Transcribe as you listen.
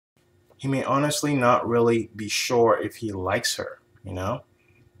he may honestly not really be sure if he likes her, you know?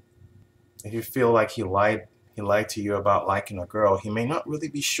 If you feel like he lied to you about liking a girl, he may not really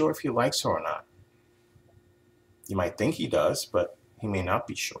be sure if he likes her or not. You might think he does, but he may not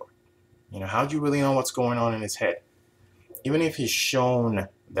be sure. You know, how do you really know what's going on in his head? Even if he's shown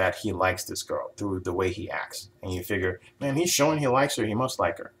that he likes this girl through the way he acts, and you figure, man, he's showing he likes her, he must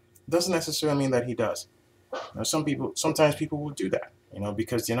like her. It doesn't necessarily mean that he does. You know, sometimes people will do that, you know,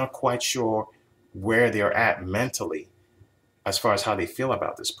 because they're not quite sure where they're at mentally as far as how they feel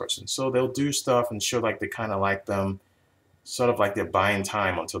about this person. So they'll do stuff and show like they kind of like them, sort of like they're buying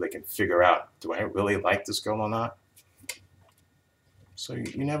time until they can figure out, do I really like this girl or not? So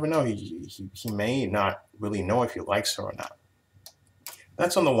you never know. He may not really know if he likes her or not.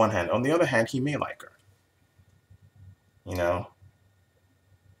 That's on the one hand. On the other hand, he may like her, you know,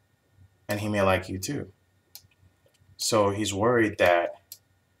 and he may like you too. So he's worried that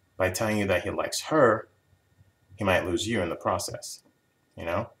by telling you that he likes her, he might lose you in the process, you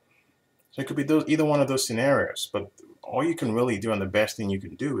know? So it could be either one of those scenarios, but all you can really do and the best thing you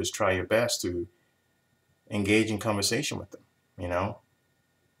can do is try your best to engage in conversation with them, you know?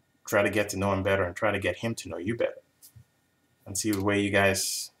 Try to get to know him better and try to get him to know you better and see the way you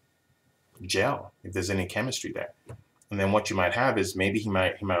guys gel, if there's any chemistry there. And then what you might have is maybe he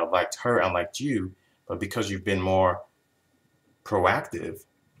might have liked her and liked you, but because you've been more proactive,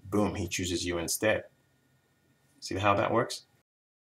 boom, he chooses you instead. See how that works?